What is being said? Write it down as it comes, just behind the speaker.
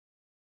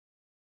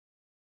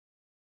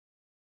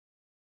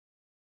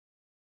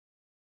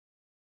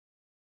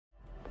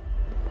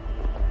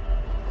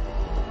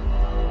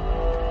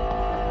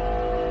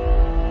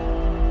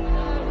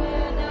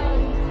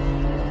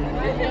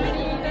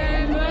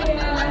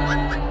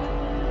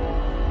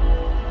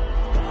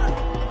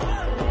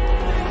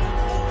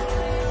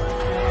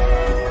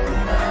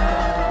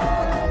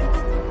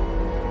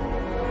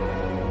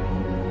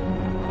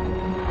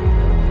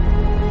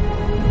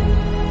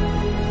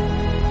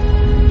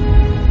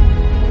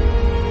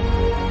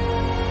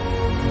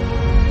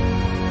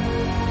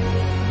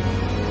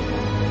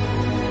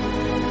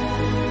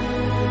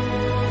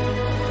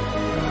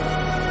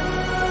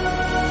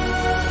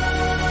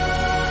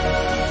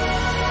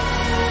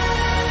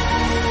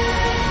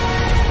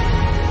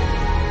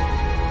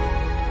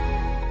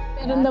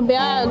किरण दा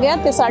ब्याह आ गया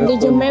ते साडी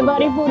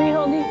जिम्मेवारी पूरी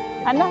हो गई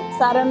है ना।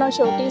 सारे नाल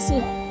छोटी सी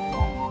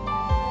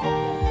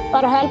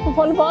पर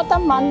हेल्पफुल बहुत है,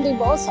 मन दी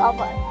बहुत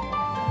साफ है,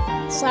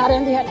 सारे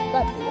दी हेल्प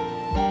करती है।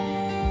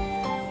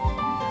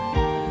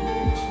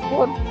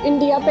 और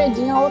इंडिया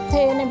भेजियां उत्थे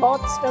इहने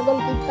बहुत स्ट्रगल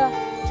किया,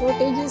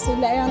 छोटी जी सी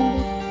लै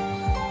आंदी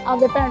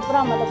आपदे भैन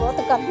भरावां दा बहुत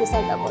करदी,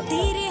 साडा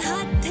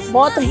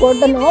बहुत गुड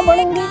नो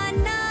बनूंगी,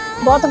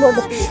 बहुत गुड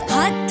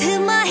हाथ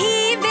माही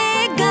वे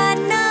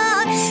गाना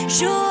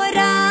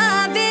शोरा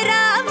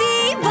विरावी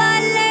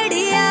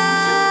वालड़िया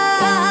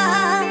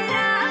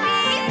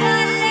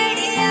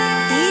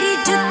तेरी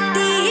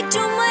जुत्ती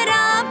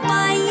चुमरा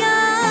पाया।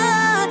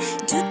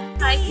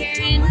 Hi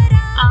Kiran,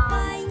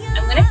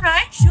 I'm gonna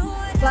cry,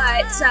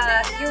 but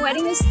your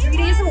wedding is 3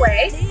 days away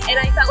and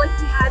I felt like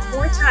we had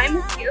more time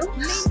with you.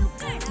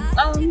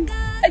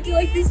 I feel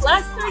like these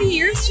last 30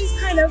 years just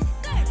kind of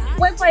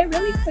went by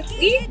really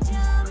quickly,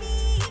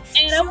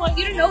 and I want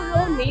you to know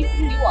how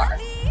amazing you are.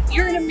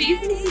 You're an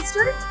amazing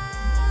sister,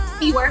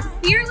 you are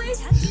fearless,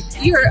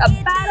 you're a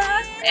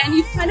badass, and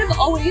you've kind of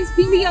always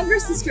been the younger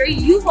sister.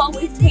 You've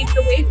always paved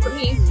the way for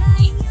me,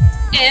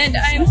 and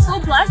I am so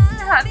blessed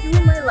to have you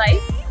in my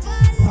life.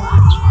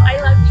 I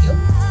love you.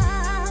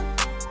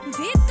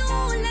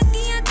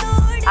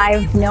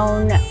 I've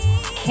known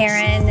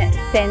Kiran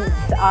since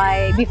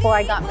before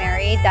I got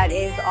married. That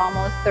is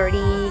almost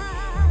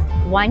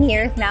 31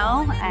 years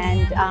now,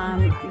 and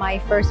my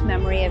first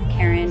memory of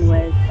Kiran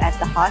was at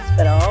the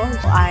hospital.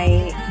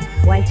 I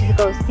went to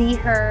go see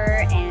her,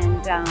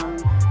 and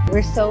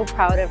we're so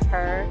proud of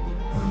her.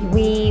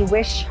 We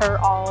wish her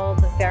all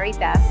the very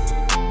best.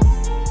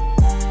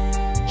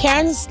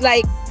 Kiran's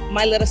like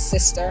my little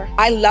sister.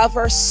 I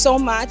love her so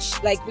much.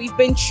 Like, we've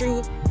been through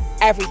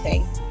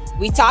everything.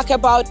 We talk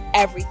about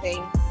everything.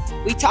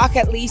 We talk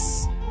at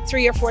least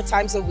 3 or 4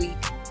 times a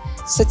week.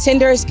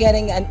 Satinder is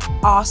getting an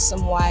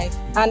awesome wife,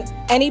 and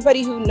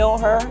anybody who know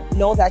her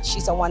know that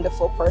she's a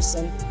wonderful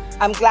person.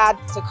 I'm glad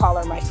to call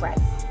her my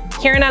friend.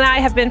 Kiran and I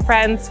have been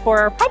friends for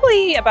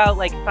probably about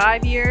like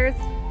 5 years.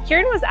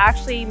 Kiran was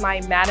actually my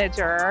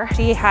manager.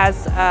 She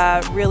has a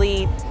really,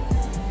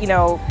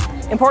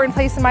 important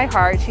place in my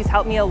heart. She's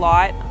helped me a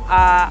lot.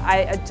 I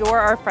adore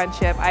our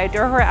friendship. I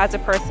adore her as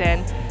a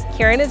person.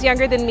 Kiran is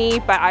younger than me,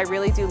 but I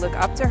really do look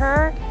up to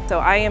her. So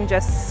I am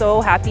just so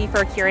happy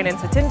for Kiran and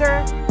Satinder.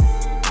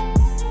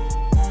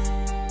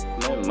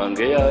 मैं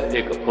मंगया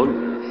एक फूल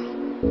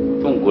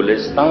तू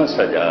गुलिस्तान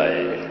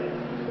सजाए,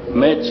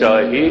 मैं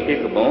चाही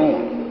एक बूंद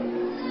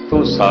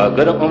तू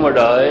सागर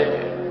उमड़ाए,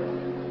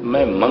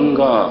 मैं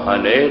मंगा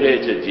हनेरे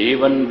च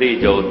जीवन दी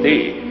ज्योति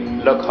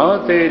लखां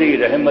तेरी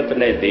रहमत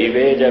ने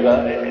दीवे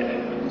जगाए।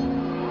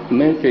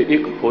 मैं ते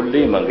एक फुल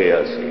ही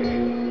मंगया सी,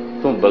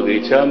 तू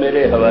बगीचा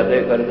मेरे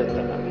हवाले कर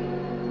दिता।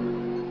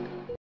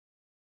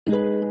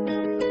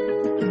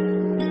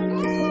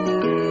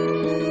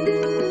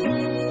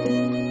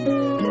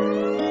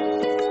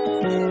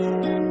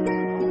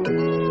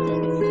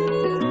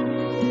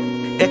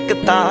 एक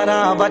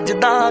तारा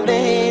वजदा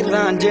वे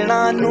रांझना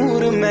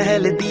नूर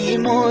महल दी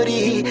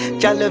मोरी,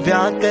 चल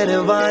व्याह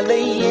करवा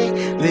लईए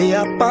वे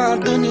आपां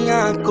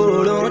दुनिया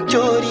कोलों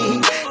चोरी।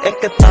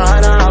 एक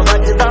तारा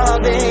वजदा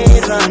वे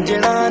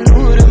रांझना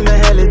नूर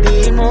महल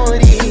दी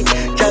मोरी,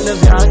 चल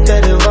व्याह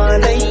करवा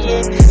लईए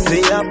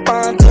वे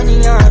आपां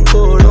दुनिया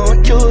कोलों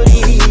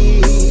चोरी।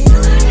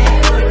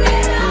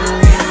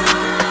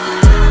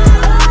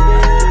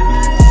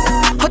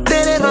 हो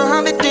तेरे राह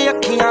विच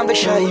अखियां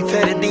विछाई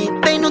फिरदी,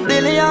 तैनू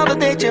दिल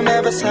आवदे च मैं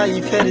वसाई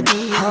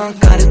फिरदी। हाँ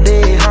करदे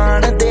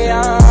हाण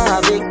दिया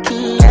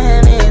वेखी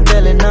एवें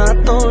दिल ना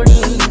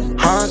तोड़ी,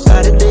 हाँ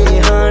करदे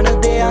हाण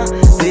दिया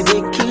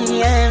वेखी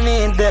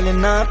एवें दिल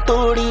ना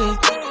तोड़ी।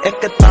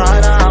 एक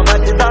तारा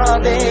वजदा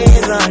वे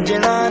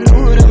रांझना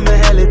नूर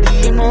महल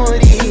दी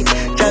मोरी,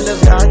 चल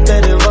व्याह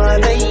करवा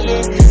लईए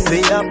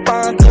वे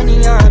आपां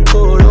दुनिया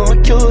कोलों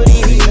चोरी।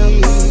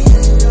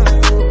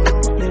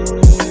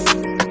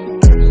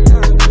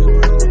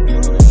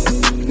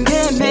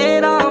 जे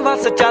मेरा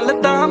वस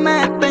चलदा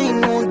मैं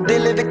तैनू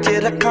दिल विच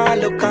रखा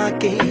लुका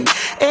के,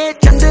 ए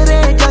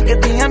चंदरे जग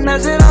दियां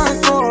नजरां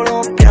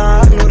कोलों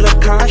प्यार नू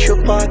रखा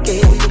छुपा के।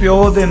 प्यो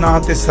दे नां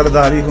ते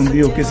सरदारी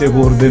हुंदी, ओ किसे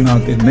होर दे नां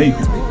ते नहीं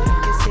हुंदी,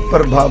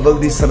 पर बाबल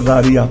दी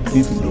सरदारी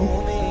अपनी हुंदी।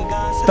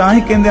 तां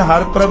ही कहंदे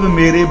हर प्रभ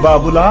मेरे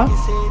बाबुला।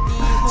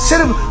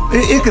 सिर्फ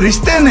एक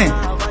रिश्ते ने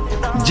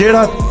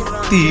जेड़ा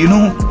धी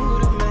नू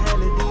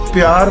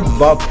प्यार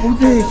बापू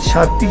दे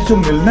छाती चों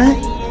मिलना है,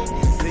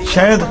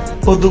 शायद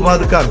उदों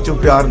बाद घर चों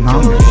प्यार ना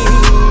मिले।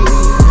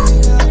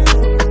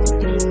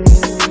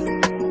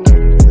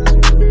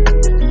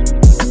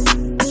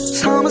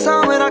 साम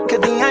साम रख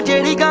दियां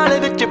जेड़ी गाल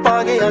विच पा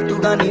गया तू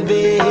गानी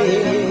वे,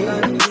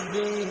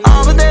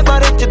 आपदे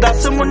बारे च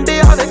दस मुंडे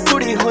आवे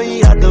कुड़ी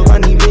होई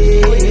अदवानी वे।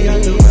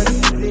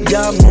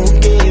 जा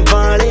मोके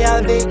वालिया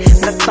वे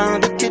नत्तां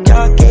विच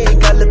जाके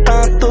गल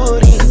तां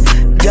तोरी,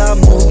 जा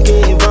मोके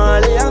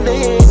वालिया वे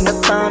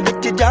नत्तां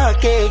विच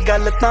जाके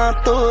गल तां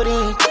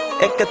तोरी।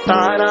 एक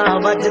तारा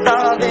वजदा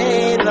वे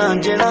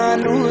रांझणा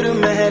नूर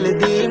महल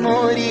दी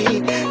मोरी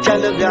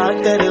चल ब्याह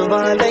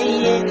करवा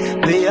लईए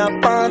वे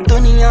आपां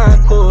दुनिया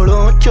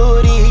कोलों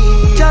चोरी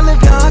चल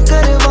ब्याह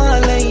करवा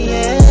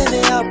लईए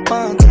वे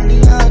आपां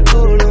दुनिया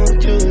कोलों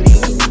चोरी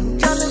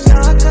चल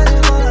ब्याह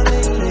करवा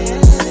लईए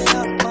वे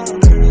आपां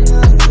दुनिया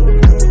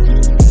कोलों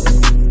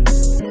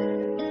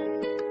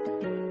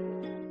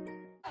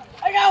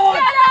I got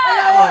one!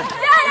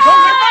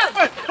 Don't get back!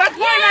 That's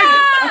mine!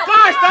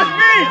 Akash, that's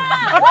me!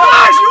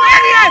 Akash, you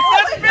idiot!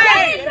 That's me!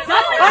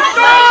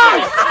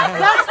 Akash!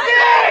 That's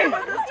me!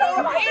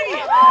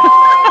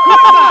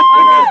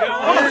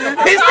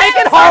 He's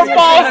taking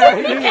hardballs. I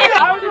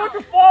was about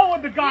to fall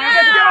with the guy.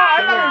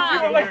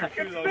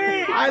 It's me!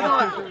 I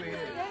thought.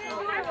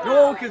 No,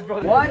 because bro.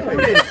 What?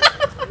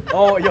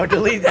 Oh, yo,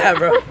 delete that,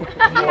 bro.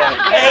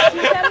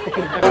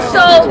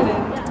 So,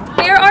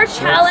 there are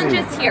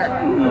challenges here.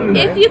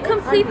 If you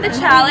complete the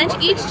challenge,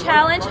 each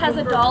challenge has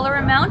a dollar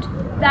amount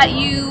that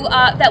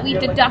that we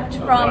deduct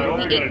from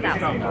the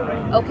 8,000.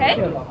 Okay?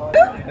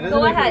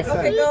 Go ahead.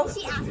 Okay, go.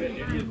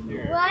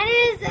 What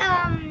is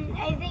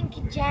I think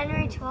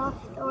January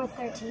 12th or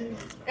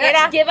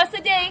 13th? Give us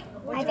a day.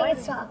 I think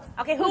it's 12th.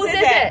 Okay, whose is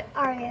it?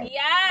 Arias.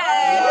 Yes.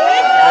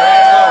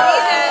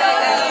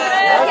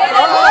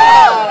 On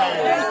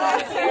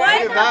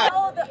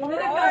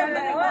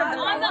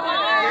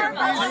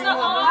the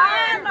arm.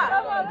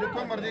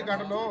 जितो मर्जी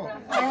काट लो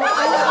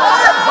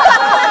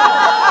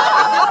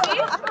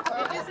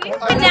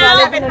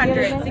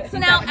So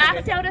now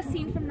act out a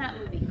scene from that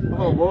movie.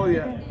 Oh, whoa,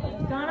 yeah.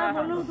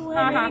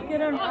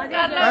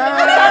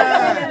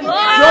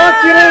 जो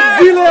किरण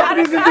जी ले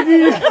अपनी जिंदगी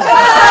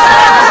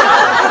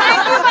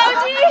Thank you,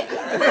 Moji.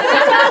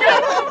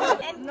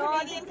 And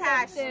Canadian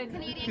cash.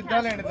 कितना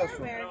लेने दस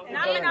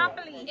Not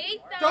Monopoly.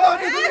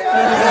 8,000.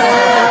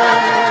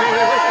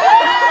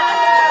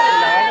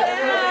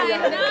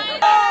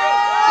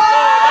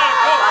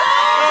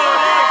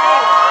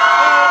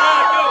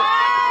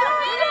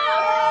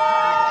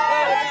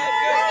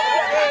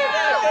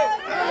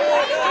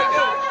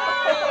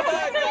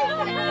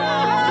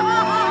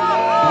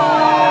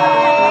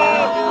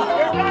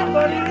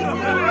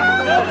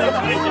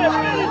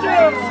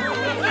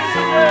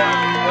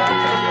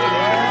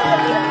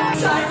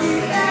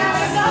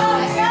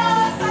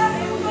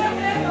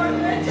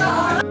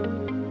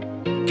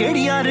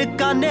 केड़ियां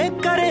रकाने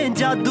करे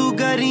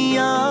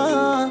जादूगरियां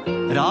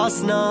रास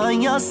ना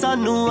आइयां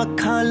सानू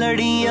अखां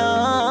लड़ियां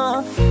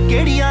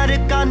केड़ियां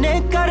रकाने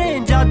करे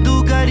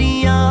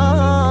जादूगरियां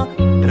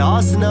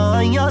रास ना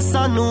आइयां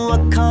सानू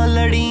अखां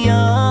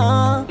लड़ियां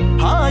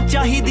हाँ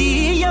चाहिदी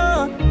या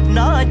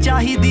ना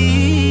चाहिदी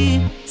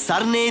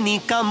सरने नी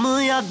कम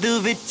यद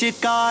विच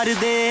कार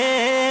दे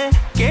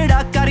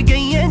केड़ा कर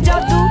गई है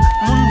जादू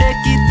मुंडे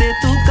कीते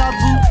तू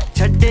काबू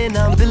छड्डे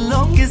ना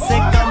बिल्लो किसे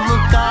कम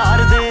कार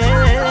दे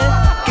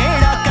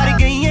केड़ा कर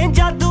गई है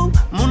जादू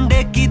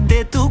मुंडे कीते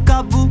तू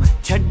काबू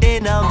छड्डे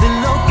ना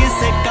बिल्लो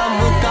किसे कम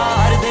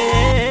कार दे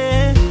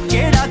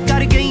केड़ा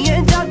कर गई है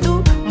जादू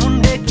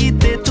मुंडे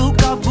कीते तू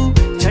काबू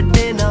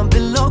छड्डे ना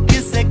बिल्लो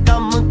किसे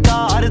कम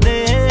कार दे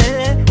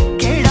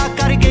केड़ा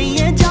कर गई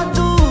है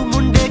जादू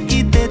मुंडे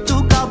कीते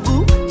तू काबू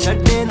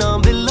छड्डे ना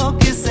बिल्लो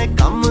किसे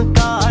कम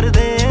कार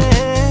दे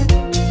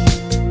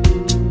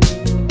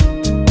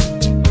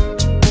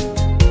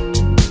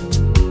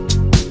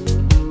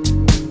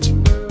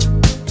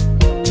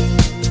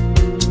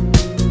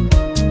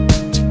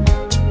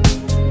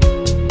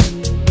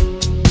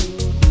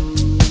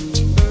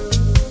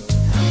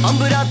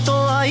अंबरा तो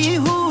आई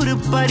हूर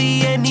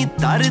परिए नी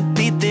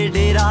धरती ते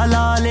डेरा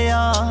ला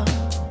लिया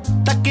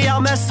तकिया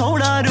मैं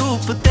सोहना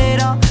रूप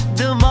तेरा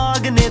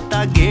दिमाग ने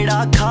ता गेड़ा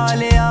खा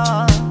लिया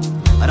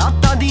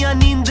रातां दियां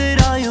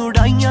नींदरां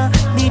उड़ाइयां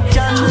नी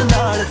चन्न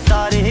नाल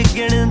तारे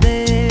गिणदे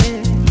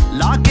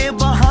लाके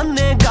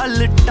बहाने गल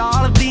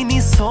टालदी नी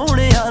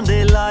सोहणियां दे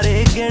लारे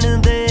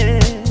गिणदे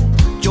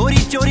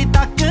चोरी चोरी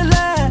तक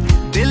ले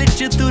दिल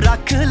च तू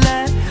रख ले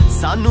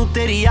सानू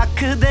तेरी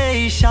अख दे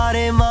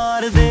इशारे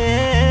मार दे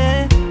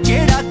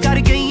केड़ा